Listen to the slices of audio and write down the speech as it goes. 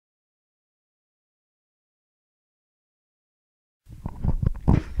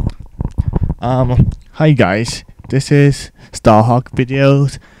Hi guys, this is Starhawk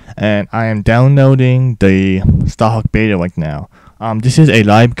videos, and I am downloading the Starhawk beta right now. This is a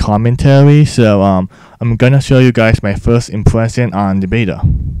live commentary, so I'm gonna show you guys my first impression on the beta.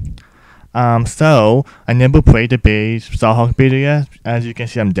 So I never played the Starhawk beta yet. As you can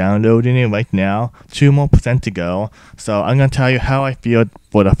see, I'm downloading it right now. 2 more percent to go. So I'm gonna tell you how I feel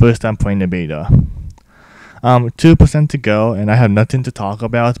for the first time playing the beta. 2% to go, and I have nothing to talk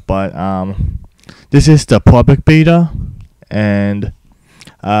about, but this is the public beta, and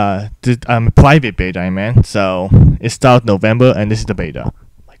private beta, I meant. So it starts November, and this is the beta.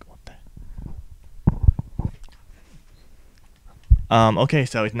 Like what the? Okay,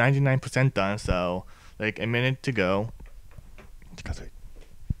 so it's 99% done, so like a minute to go.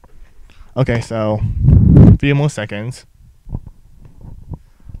 Okay, so a few more seconds.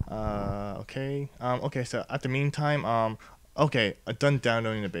 Okay, so at the meantime, okay, I'm done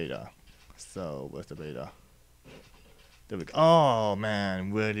downloading the beta. So, where's the beta? There we go. Oh,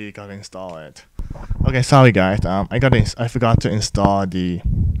 man, really gotta install it. Okay, sorry guys, I forgot to install the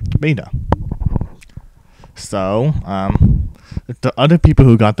beta. So, the other people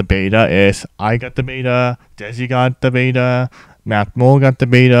who got the beta is, I got the beta, Desi got the beta, Matt Moore got the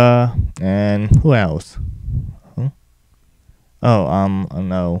beta, and who else?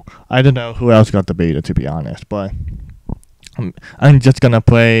 No. I don't know who else got the beta, to be honest, but I'm just gonna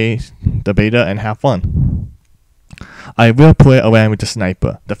play the beta and have fun. I will play around with the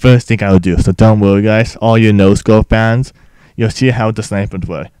sniper, the first thing I'll do, so don't worry guys, all you no-scope fans, you'll see how the sniper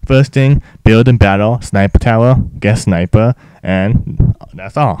works. First thing, build and battle, sniper tower, get sniper, and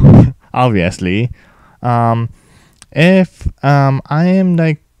that's all. Obviously. If I am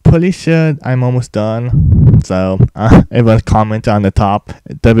like pretty sure I'm almost done. So everyone's comment on the top.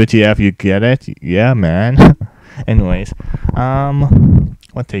 WTF, you get it? Yeah, man. Anyways,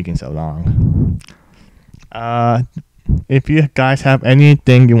 what's taking so long? If you guys have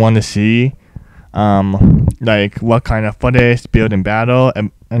anything you want to see, like what kind of footage, build and battle,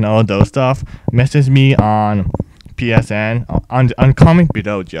 and all those stuff, message me on PSN on comment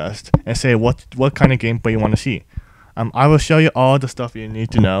below just and say what kind of gameplay you want to see. I will show you all the stuff you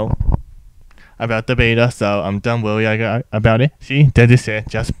need to know about the beta, so don't worry about it. See, that is it,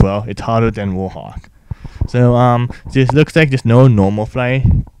 just pro. It's harder than Warhawk. So this looks like there's no normal flight.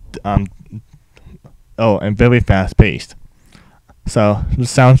 And very fast paced. So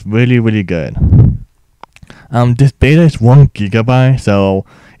this sounds really good. This beta is 1 gigabyte, so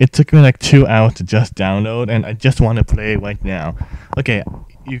it took me like 2 hours to just download, and I just want to play it right now. Okay.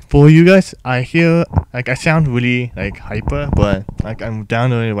 For you guys, I hear like I sound really like hyper, but like I'm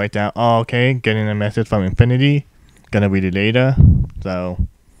downloading it right now. Oh, okay, getting a message from Infinity. Gonna read it later. So,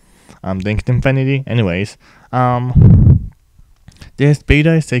 thanks to Infinity. Anyways, this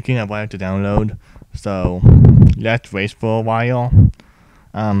beta is taking a while to download, so let's wait for a while.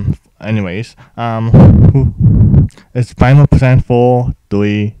 Anyways, it's final percent 4,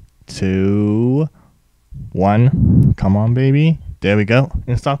 3, 2, 1. Come on, baby. There we go.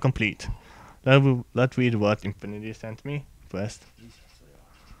 Install complete. Let's read what Infinity sent me first.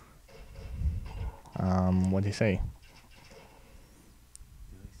 What did he say?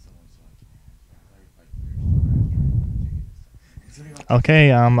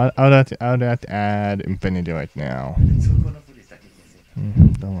 Okay, I'll have to add Infinity right now.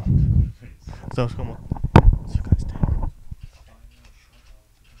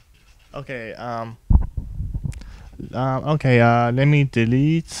 Okay, let me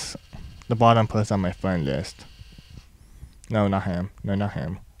delete the bottom person on my friend list. No, not him. No, not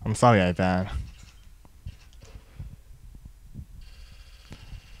him. I'm sorry, Ivan.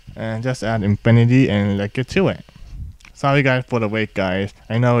 And just add Infinity and let's get to it. Sorry guys for the wait, guys.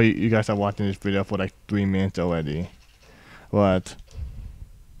 I know you guys are watching this video for like 3 minutes already. But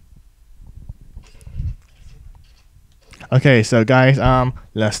okay, so guys,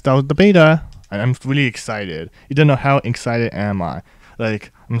 let's start the beta. I'm really excited. You don't know how excited am I.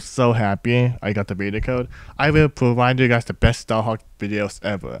 Like, I'm so happy I got the beta code. I will provide you guys the best Starhawk videos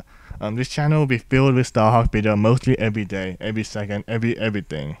ever. This channel will be filled with Starhawk video mostly every day, every second,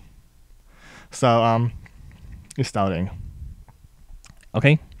 everything. So, it's starting.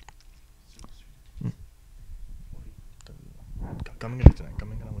 Okay?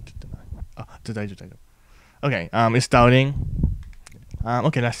 Okay, it's starting.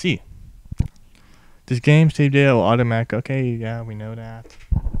 Okay, let's see. This game save data will automatic. Okay, yeah, we know that.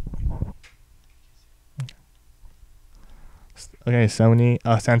 Okay, Sony,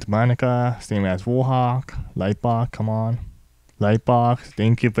 Santa Monica, same as Warhawk, Lightbox, come on. Lightbox,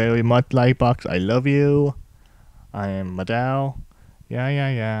 thank you very much, Lightbox, I love you. I am madao.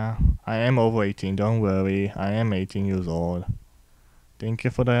 Yeah. I am over 18, don't worry. I am 18 years old. Thank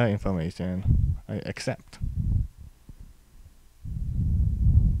you for the information. I accept.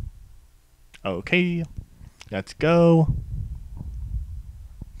 Okay, let's go.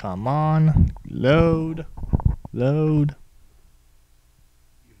 Come on, load.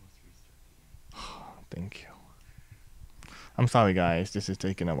 Thank you. I'm sorry guys, this is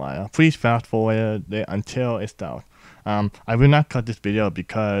taking a while. Please fast forward it until it starts. I will not cut this video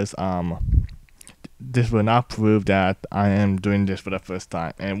because this will not prove that I am doing this for the first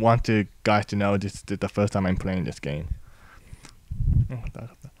time, and want you guys to know this is the first time I'm playing this game.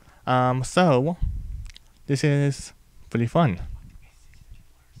 So this is pretty fun.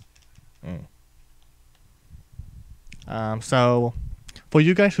 So for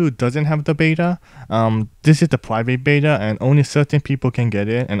you guys who doesn't have the beta, this is the private beta and only certain people can get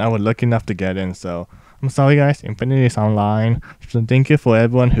it, and I was lucky enough to get in. So I'm sorry guys, Infinity is online. So thank you for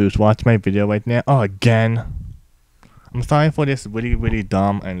everyone who's watched my video right now. Oh, again. I'm sorry for this really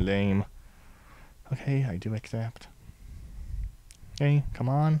dumb and lame. Okay, I do accept. Okay, come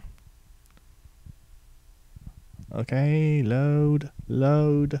on. Okay, load.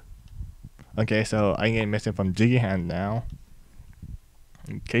 Okay, so I get a message from Jiggy Hand now.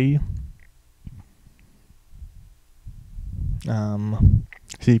 Okay.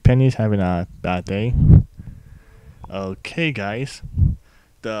 See, Penny's having a bad day. Okay, guys.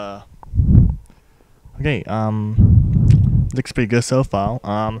 Okay, looks pretty good so far.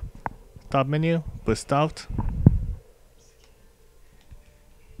 Top menu, put start.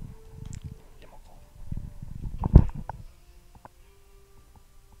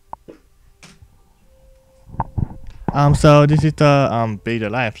 So this is the beta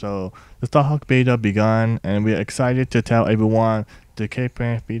live. So the Starhawk beta begun, and we're excited to tell everyone the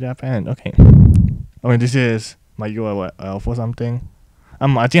K-Print beta end. Okay. I mean, this is my URL for something.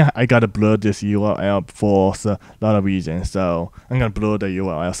 I think I gotta blur this URL for a lot of reasons. So I'm gonna blur the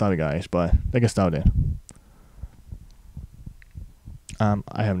URL. Sorry guys, but let's get started.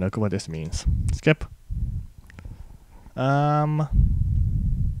 I have no clue what this means. Skip. Leaderboard.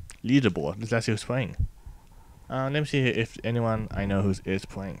 Let's see who's playing. Let me see if anyone I know is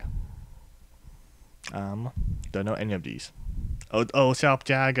playing. Don't know any of these. Oh, Sharp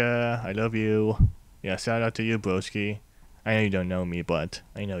Jagger, I love you. Yeah, shout out to you, broski. I know you don't know me, but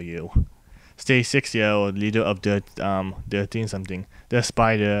I know you. Stay 6-year-old, leader of the 13 something. The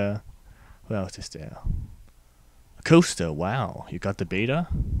Spider. Who else is there? Coaster. Wow, you got the beta.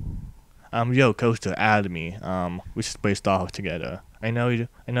 Yo, Coaster, add me. We should play Starhawk together. I know.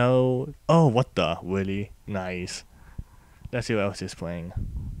 Oh, what the? Really? Nice. Let's see who else is playing.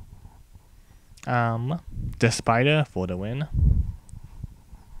 The Spider for the win.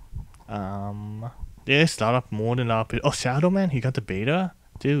 They start up more than a lot of people. Oh, Shadow Man, he got the beta?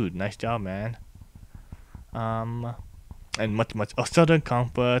 Dude, nice job, man. And much. Oh, Southern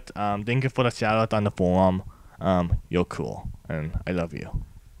Comfort. Thank you for the shout out on the forum. You're cool, and I love you.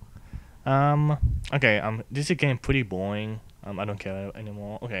 Okay, this is getting pretty boring. I don't care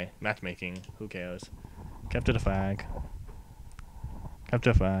anymore. Okay, matchmaking. Who cares? Capture the flag.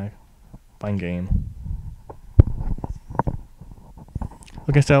 Fine game.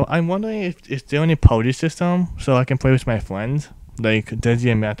 Okay, so I'm wondering if is there any party system so I can play with my friends? Like,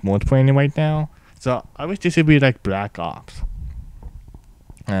 Desi and Matt Moore playing right now. So I wish this would be like Black Ops.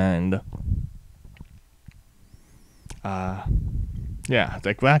 And yeah, it's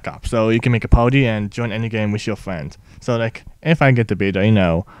like Black Ops. So you can make a party and join any game with your friends. So like, if I get the beta,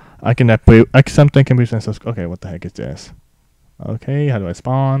 I can play. Like something can be sensitive. Okay, what the heck is this? Okay, how do I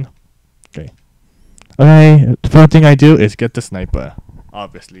spawn? Okay. Okay, the first thing I do is get the sniper,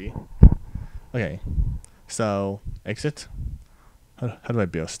 obviously. Okay, so exit. How do I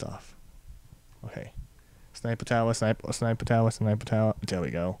build stuff? Okay, sniper tower. There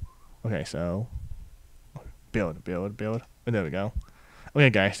we go. Okay, so build. There we go. Okay,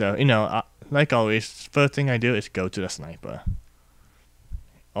 guys. So like always, first thing I do is go to the sniper.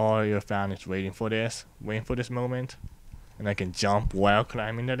 All your fan is waiting for this moment, and I can jump while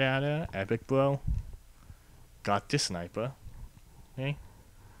climbing the ladder. Epic, bro. Got this sniper. Okay.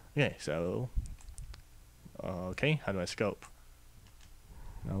 So okay, how do I scope?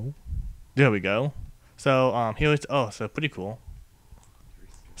 No. There we go. So here it's so pretty cool.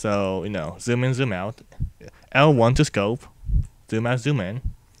 So zoom in, zoom out. L1 to scope. Zoom out, zoom in.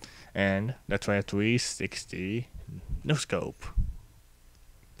 And let's try a 360 no scope.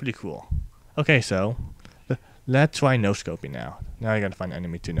 Pretty cool. Okay, so let's try no scoping now. Now I gotta find an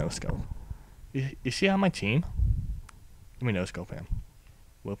enemy to no scope. Is he on my team? Let me no scope him.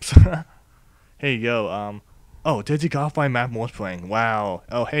 Whoops. Hey yo, Oh, Digi got my Matt Moore's playing. Wow.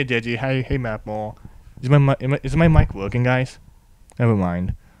 Oh, hey Digi. Hey Matt Moore. Is my mic working, guys? Never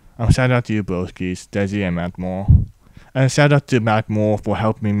mind. Shout out to you, broskies, Desi and Matt Moore. And shout out to Matt Moore for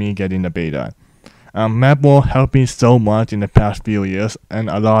helping me get in the beta. Matt Moore helped me so much in the past few years and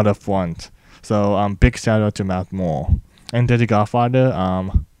a lot of fun. So big shout out to Matt Moore. And Desi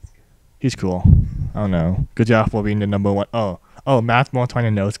Godfather, he's cool. I don't know. Good job for being the #1. Oh, Matt Moore trying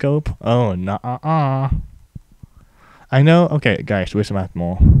to no scope? Oh, nah. I know. Okay, guys, where's Matt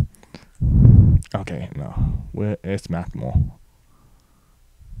Moore? Okay, no. Where is Matt Moore?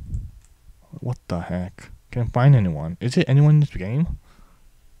 What the heck? Can't find anyone. Is it anyone in this game?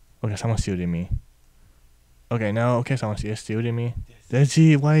 Okay, someone's shooting me. Okay, no. Okay, someone's shooting me.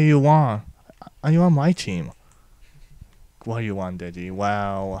 Desi, what do you want? Are you on my team? What do you want, Desi?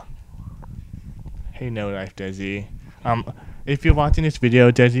 Wow. Hey, no life, Desi. If you're watching this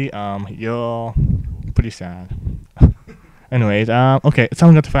video, Desi, you're pretty sad. Anyways, okay,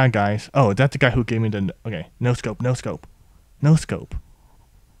 someone got the fat guys. Oh, that's the guy who gave me the. Okay, no scope.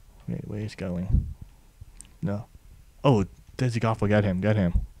 Wait, where is he going? No. Oh, Desi Goffle, get him.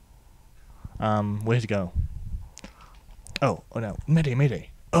 Where's he go? Oh no,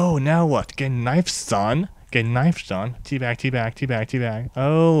 Mayday. Oh, now what? Get knifed, son. Teabag.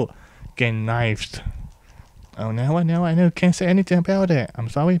 Oh, get knifed. Oh, now what? I know, can't say anything about it. I'm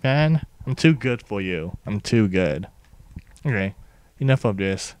sorry, man. I'm too good for you. I'm too good. Okay, enough of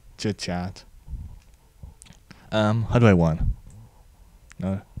this chit chat. How do I win?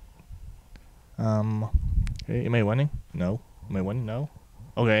 No. Hey, am I winning? No. Am I winning? No.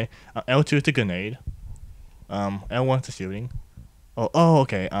 Okay. L2 is the grenade. L1 is the shooting. Oh,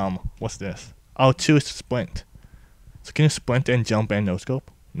 okay. What's this? L2 is the sprint. So can you sprint and jump and no scope?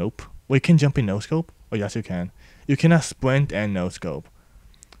 Nope. Wait, can you jump in no scope? Oh, yes, you can. You cannot sprint and no scope.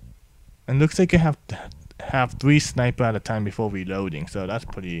 And looks like you have 3 sniper at a time before reloading, so that's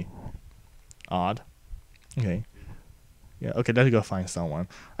pretty odd. Okay. Yeah, okay, let's go find someone.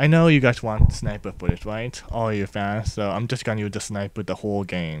 I know you guys want sniper footage, right? All you fans, so I'm just gonna use the sniper the whole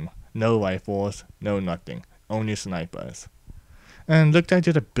game. No rifles, no nothing. Only snipers. And look like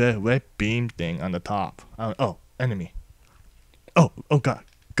there's a red beam thing on the top. Oh, enemy. Oh god.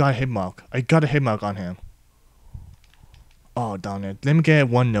 Got a hit mark. I got a hit mark on him. Oh, darn it. Let me get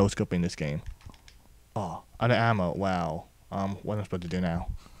 1 no scope in this game. Oh, out of ammo. Wow. What am I supposed to do now?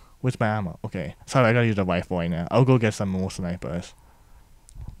 Where's my ammo? Okay. Sorry, I gotta use the rifle right now. I'll go get some more snipers.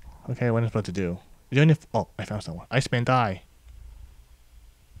 Okay, what am I supposed to do? Is there any oh, I found someone. Iceman, die.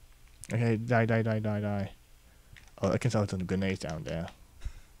 Okay, die. Oh, I can sell some grenades down there.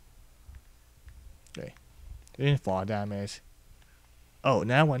 Okay. Didn't fall damage. Oh,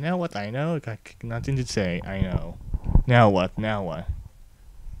 now what? I know. Got nothing to say. I know. Now what?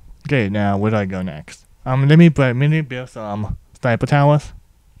 Okay, now where do I go next? Let me build some sniper towers.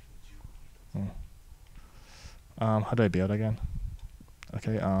 How do I build again?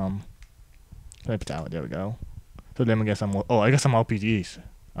 Okay, sniper tower, there we go. So let me get some more. Oh, I got some RPGs.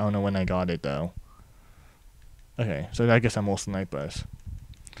 I don't know when I got it though. Okay, so I get some more snipers.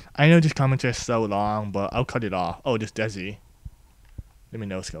 I know this commentary is so long, but I'll cut it off. Oh, this Desi. Let me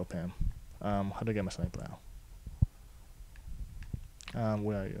no scope him. How do I get my sniper out?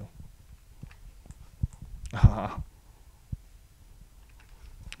 Where are you?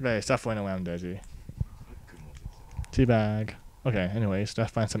 Okay, stop running around, Desi. Teabag. Okay, anyways,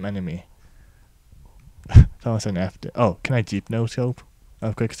 let's find some enemy. That was an F. Oh, can I deep no scope?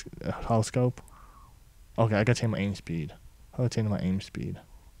 Quick hull scope? Okay, I gotta change my aim speed. How do I change my aim speed?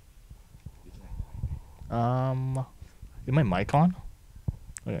 Is my mic on?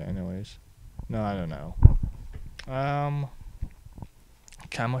 Okay, anyways. No, I don't know.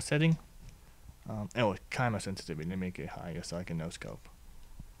 Camera setting? Oh, camera sensitivity. Let me make it higher so I can no scope.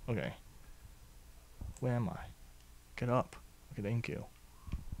 Okay. Where am I? Get up. Okay, thank you.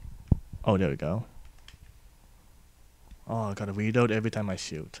 Oh, there we go. Oh, I gotta reload every time I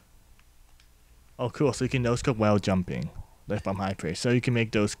shoot. Oh, cool. So you can no scope while jumping. Like from high pace. So you can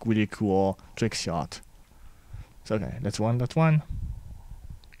make those really cool trick shots. So okay, that's one.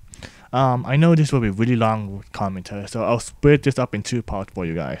 I know this will be really long commentary, so I'll split this up in 2 parts for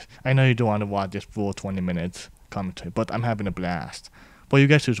you guys. I know you don't want to watch this full 20 minutes commentary, but I'm having a blast. For you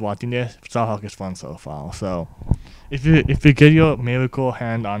guys who's watching this, Starhawk is fun so far. So if you get your miracle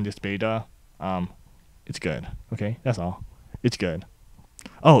hand on this beta, it's good. Okay, that's all. It's good.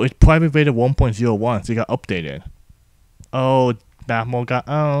 Oh, it's private beta 1.01, so it got updated. Oh, that mode got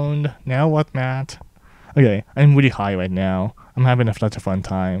owned. Now what, Matt? Okay, I'm really high right now. I'm having such a fun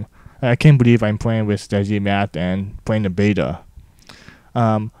time. I can't believe I'm playing with Desi, Matt, and playing the beta.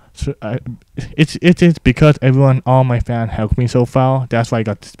 So it's because everyone, all my fans helped me so far. That's why I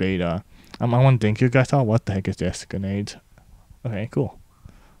got this beta. I want to thank you guys all. What the heck is this? Grenades. Okay, cool.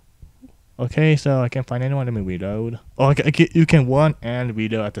 Okay, so I can't find anyone. Let me reload. Oh, you can run and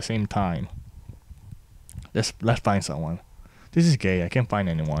reload at the same time. Let's find someone. This is gay. I can't find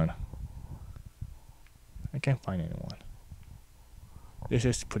anyone. I can't find anyone. This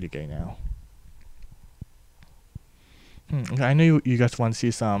is pretty gay now. Okay, I know you guys want to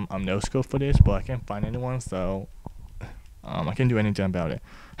see some no scope for this, but I can't find anyone, so I can't do anything about it.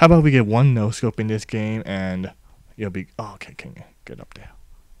 How about we get one no scope in this game and you'll be okay. Can you get up there?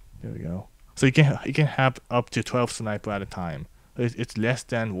 There we go. So you can have up to 12 sniper at a time. It's less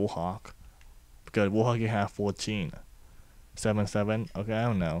than Warhawk because Warhawk you have 14. 7. Okay, I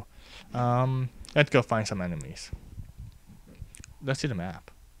don't know. Let's go find some enemies. Let's see the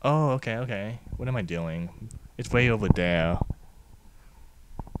map. Oh, okay. What am I doing? It's way over there.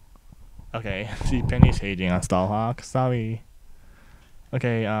 Okay, see, Penny's hating on Starhawk. Sorry.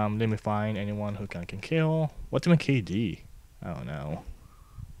 Okay, let me find anyone who can kill. What's my KD? I don't know.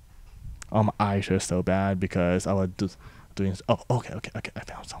 Oh, my eyes are so bad because I was doing. Oh, okay. I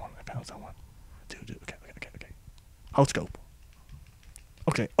found someone. Dude. Okay. House scope.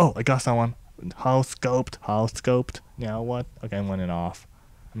 Okay. Oh, I got someone. House scoped. Now what? Okay, I'm running off.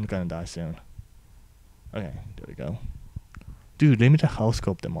 I'm gonna die soon. Okay, there we go. Dude, let me just house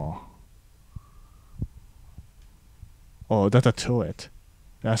scope them all. Oh, that's a turret.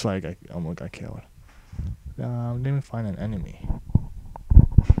 That's why I almost got killed. Let me find an enemy.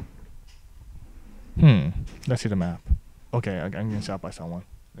 Let's see the map. Okay, I'm getting shot by someone.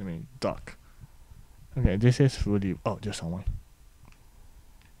 Let me duck. Okay, this is really. Oh, there's someone.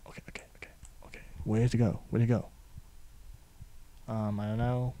 Okay. Where'd he go? I don't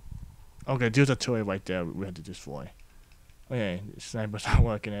know. Okay, there's a turret right there we had to destroy. Okay, the sniper's not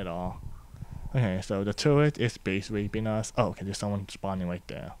working at all. Okay, so the turret is base raping us. Oh, okay, there's someone spawning right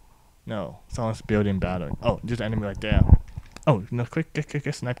there. No, someone's building battle. Oh, there's an enemy right there. Oh, no, quick, get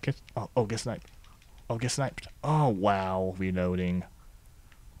sniped, get sniped. Oh, get sniped. Oh, wow, reloading.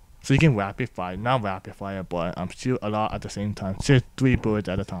 So you can rapid fire, not rapid fire, but shoot a lot at the same time. Shoot 3 bullets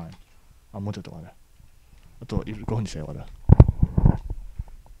at a time. 못 들어가네. 또 이거 혼자 세워라.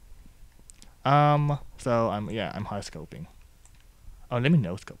 So I'm high scoping. Oh, let me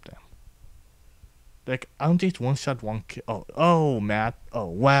no scope them. Like I don't think one shot, one kill. Oh, Matt. Oh,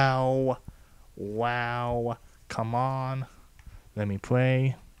 wow. Come on. Let me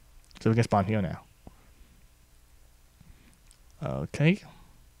pray. So we can spawn here now. Okay.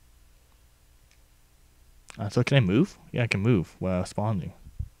 So can I move? Yeah, I can move while spawning.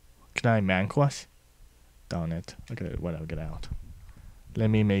 Can I man crush? Darn it. Okay, whatever, get out. Let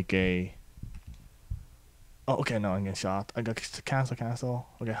me make a. Oh, okay, no, I'm getting shot. I got cancel.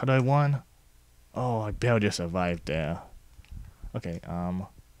 Okay, how do I won? Oh, I barely survived there. Okay,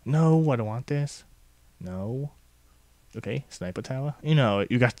 no, I don't want this. No. Okay, sniper tower. You know,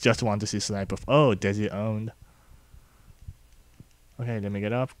 you guys just want to see sniper. Oh, Desi owned. Okay, let me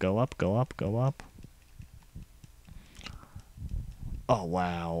get up. Go up. Oh,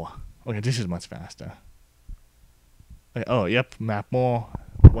 wow. Okay, this is much faster. Okay, oh, yep, map more.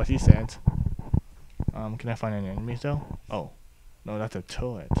 What he said. Can I find any enemies though? Oh, no, that's a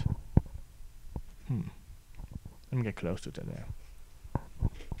turret. Let me get closer to them.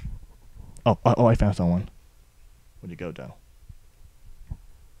 Oh, I found someone. Where'd he go though?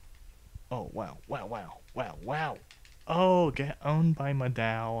 Oh, wow. Oh, get owned by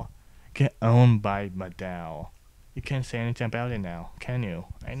madao. You can't say anything about it now, can you?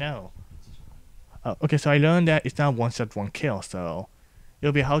 I know. Okay, so I learned that it's not one shot, one kill, so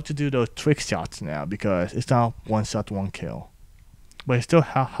it'll be hard to do those trick shots now because it's not one shot, one kill. But it's still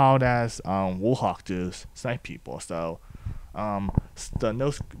hard as Warhawk to snipe people, so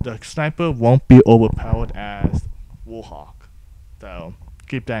the sniper won't be overpowered as Warhawk. So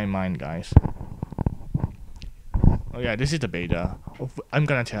keep that in mind, guys. Oh yeah, this is the beta. I'm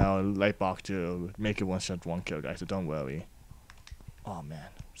gonna tell Lightbox to make it one shot, one kill, guys, so don't worry. Oh man,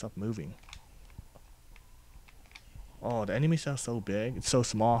 stop moving. Oh, the enemies are so big. It's so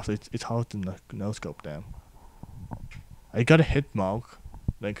small, so it's hard to no scope them. I got a hit mark.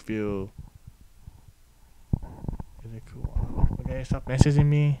 Like if you. Is it cool? Okay, stop messaging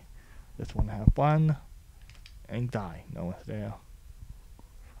me. Just wanna have fun. And die. No one's there.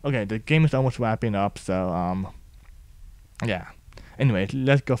 Okay, the game is almost wrapping up, so yeah. Anyway,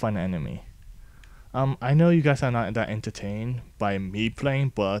 let's go find an enemy. I know you guys are not that entertained by me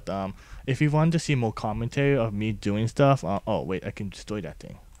playing, but if you want to see more commentary of me doing stuff, oh wait, I can destroy that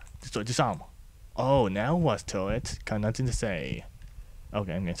thing. Disarm. Oh, now what's turret? Got nothing to say.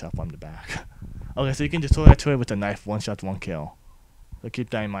 Okay, I'm getting shot from the back. Okay, so you can destroy a turret with a knife, 1 shot, 1 kill. So keep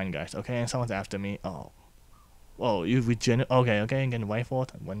that in mind, guys. Okay, and someone's after me. Oh. Whoa, you regenerate. Okay, I'm getting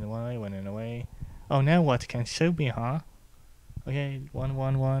rifled. Running away. Oh, now what? Can't shoot me, huh? Okay,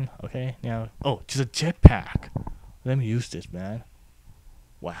 1. Okay, now. Oh, just a jetpack. Let me use this, man.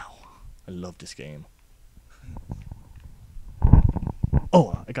 Wow. I love this game.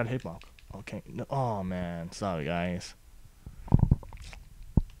 Oh, I got a hit mark. Okay. No, oh, man. Sorry, guys.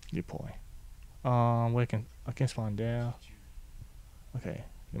 Deploy. Where I can spawn there. Okay,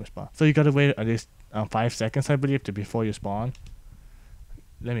 let me spawn. So you gotta wait at least 5 seconds, I believe, before you spawn.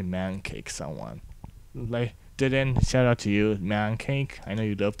 Let me man cake someone. Like, Dylan, shout out to you, man cake. I know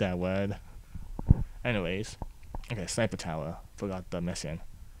you love that word. Anyways, okay, sniper tower. Forgot the mission.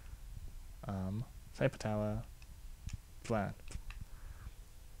 Sniper tower. Flat.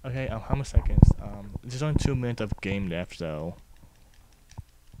 Okay, how many seconds? There's only 2 minutes of game left, so.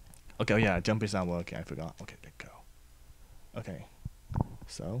 Okay, oh yeah, jump is not working. I forgot. Okay, let go. Okay,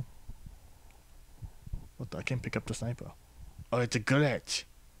 so. What the? I can't pick up the sniper. Oh, it's a glitch.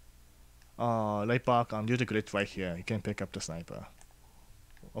 Lightbox, use the glitch right here. You can pick up the sniper.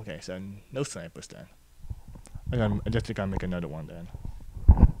 Okay, so no snipers then. I just think I'll make another one then.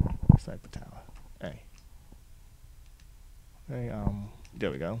 Sniper tower. Hey. Okay,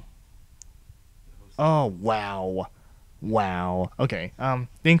 there we go. Oh, wow. Wow. Okay.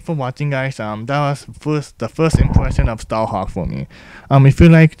 Thanks for watching, guys. That was the first impression of Starhawk for me. If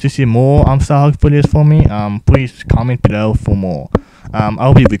you'd like to see more Starhawk videos for me, please comment below for more.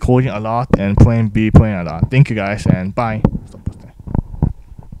 I'll be recording a lot and playing a lot. Thank you, guys, and bye.